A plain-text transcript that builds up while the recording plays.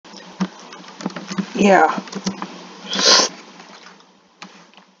Yeah.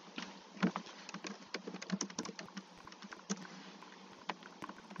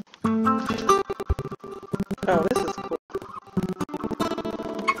 Oh, this is cool.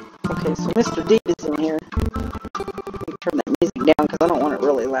 Okay, so Mr. Deep is in here. Let me turn that music down because I don't want it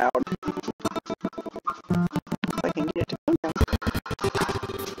really loud. If I can get it to come down.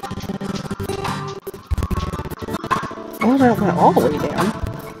 Oh, that went all the way down.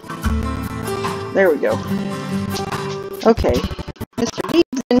 There we go. Okay, Mr.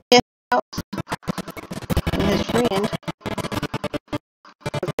 Deep's in his house. And his friend.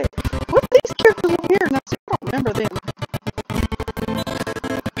 Okay, what are these characters over here? Now, see, I don't remember them.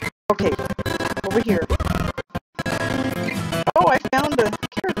 Okay, over here. Oh, I found a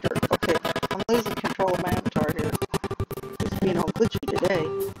character. Okay, I'm losing control of my avatar here. It's being all glitchy today.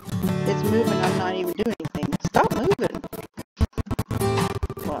 It's moving, I'm not even doing anything. Stop moving.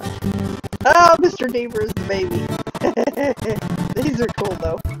 What? Oh, Mr. Deaver is the baby. These are cool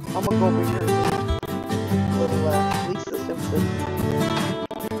though. I'm gonna go over here and do little Lisa Simpson.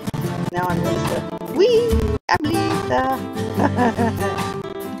 Now I'm Lisa. Wee! I'm Lisa!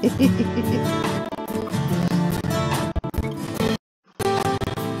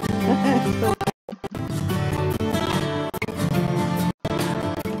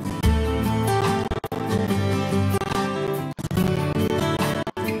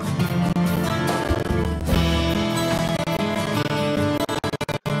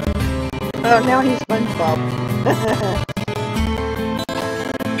 Oh, now he's SpongeBob.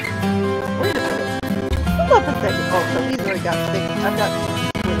 Wait a minute. Hold up a second. Oh, so he's already got six. I've got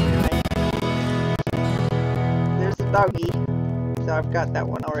there's a doggy. So I've got that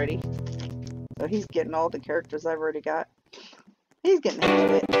one already. So he's getting all the characters I've already got. He's getting the hang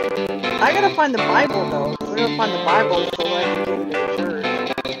of it. I gotta find the Bible though. I gotta find the Bible so I can get into the church.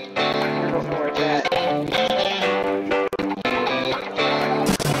 I don't know where it's at.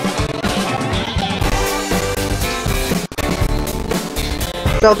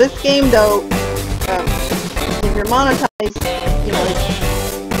 So this game though, if you're monetized, you know, you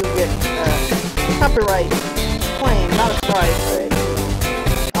get copyright claim, not a strike, but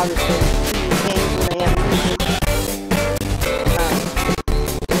obviously these games when they have music,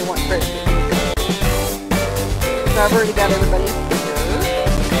 they want credit. So I've already got everybody here.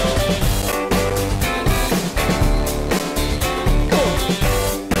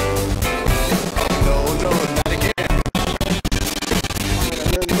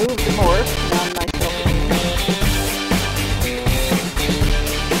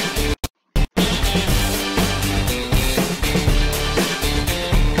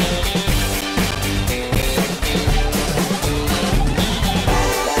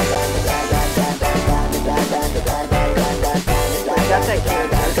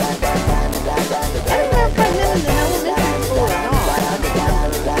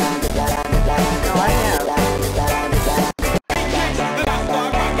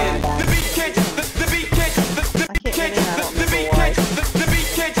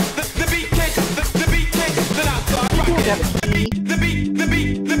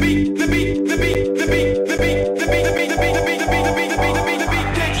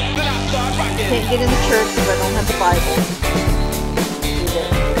 Can't get in the church because I don't have the Bible.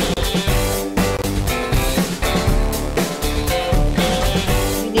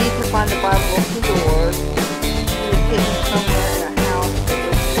 You need to find the Bible at the door. It's hidden somewhere in a house.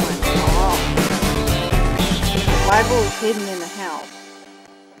 The Bible is hidden in the house.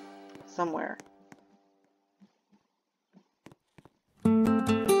 Somewhere.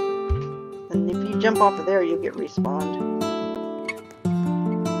 And if you jump off of there, you'll get respawned.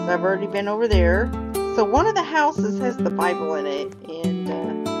 I've already been over there. So one of the houses has the Bible in it, and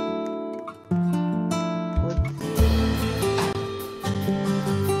let's see.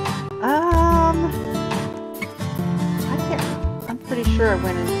 I can't. I'm pretty sure I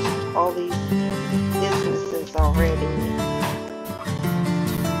went into all these businesses already.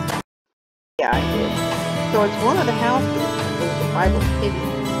 Yeah, I did. So it's one of the houses where the Bible's hidden.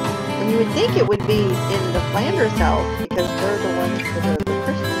 And you would think it would be in the Flanders house because they're the ones that are the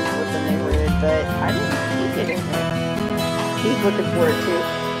Christians with the neighborhood, but I didn't see it in there. He's looking for it too.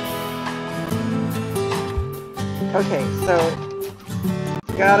 Okay, so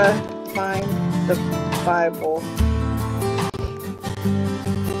gotta find the Bible.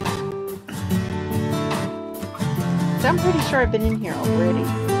 So I'm pretty sure I've been in here already.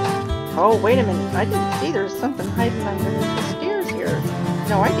 Oh, wait a minute. I didn't see there's something hiding underneath the stairs here.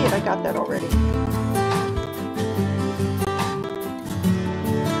 No, I did. I got that already.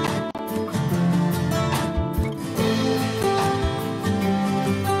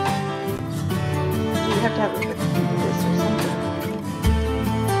 have a key to this or something.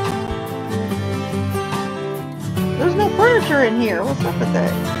 There's no furniture in here. What's up with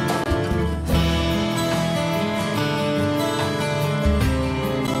that?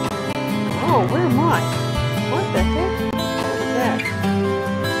 Oh, where am I? What the heck? What was that?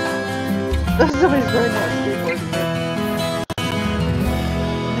 Somebody's running on a skateboard here.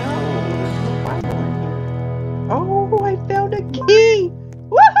 No, there's no Bible in here. Oh, I found a key!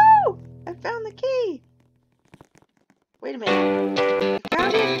 Woohoo! I found the key! Wait a minute. You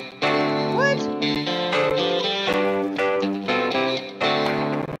found it? What?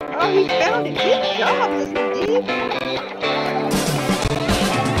 Oh, he found it. Good job, Mr. Deep.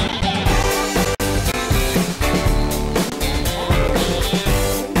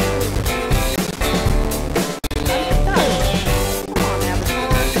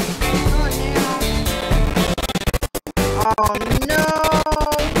 Oh no,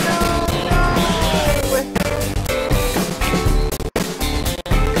 no, no!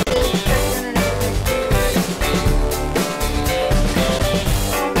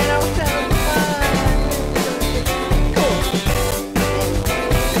 Oh man, I was having fun.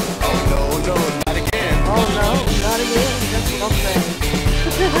 Oh no, not again. Oh no, not again. That's what I'm saying.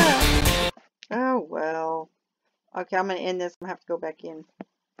 Oh well. Okay, I'm gonna end this. I'm gonna have to go back in.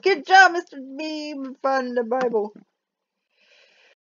 Good job, Mr. Beam. Find the Bible.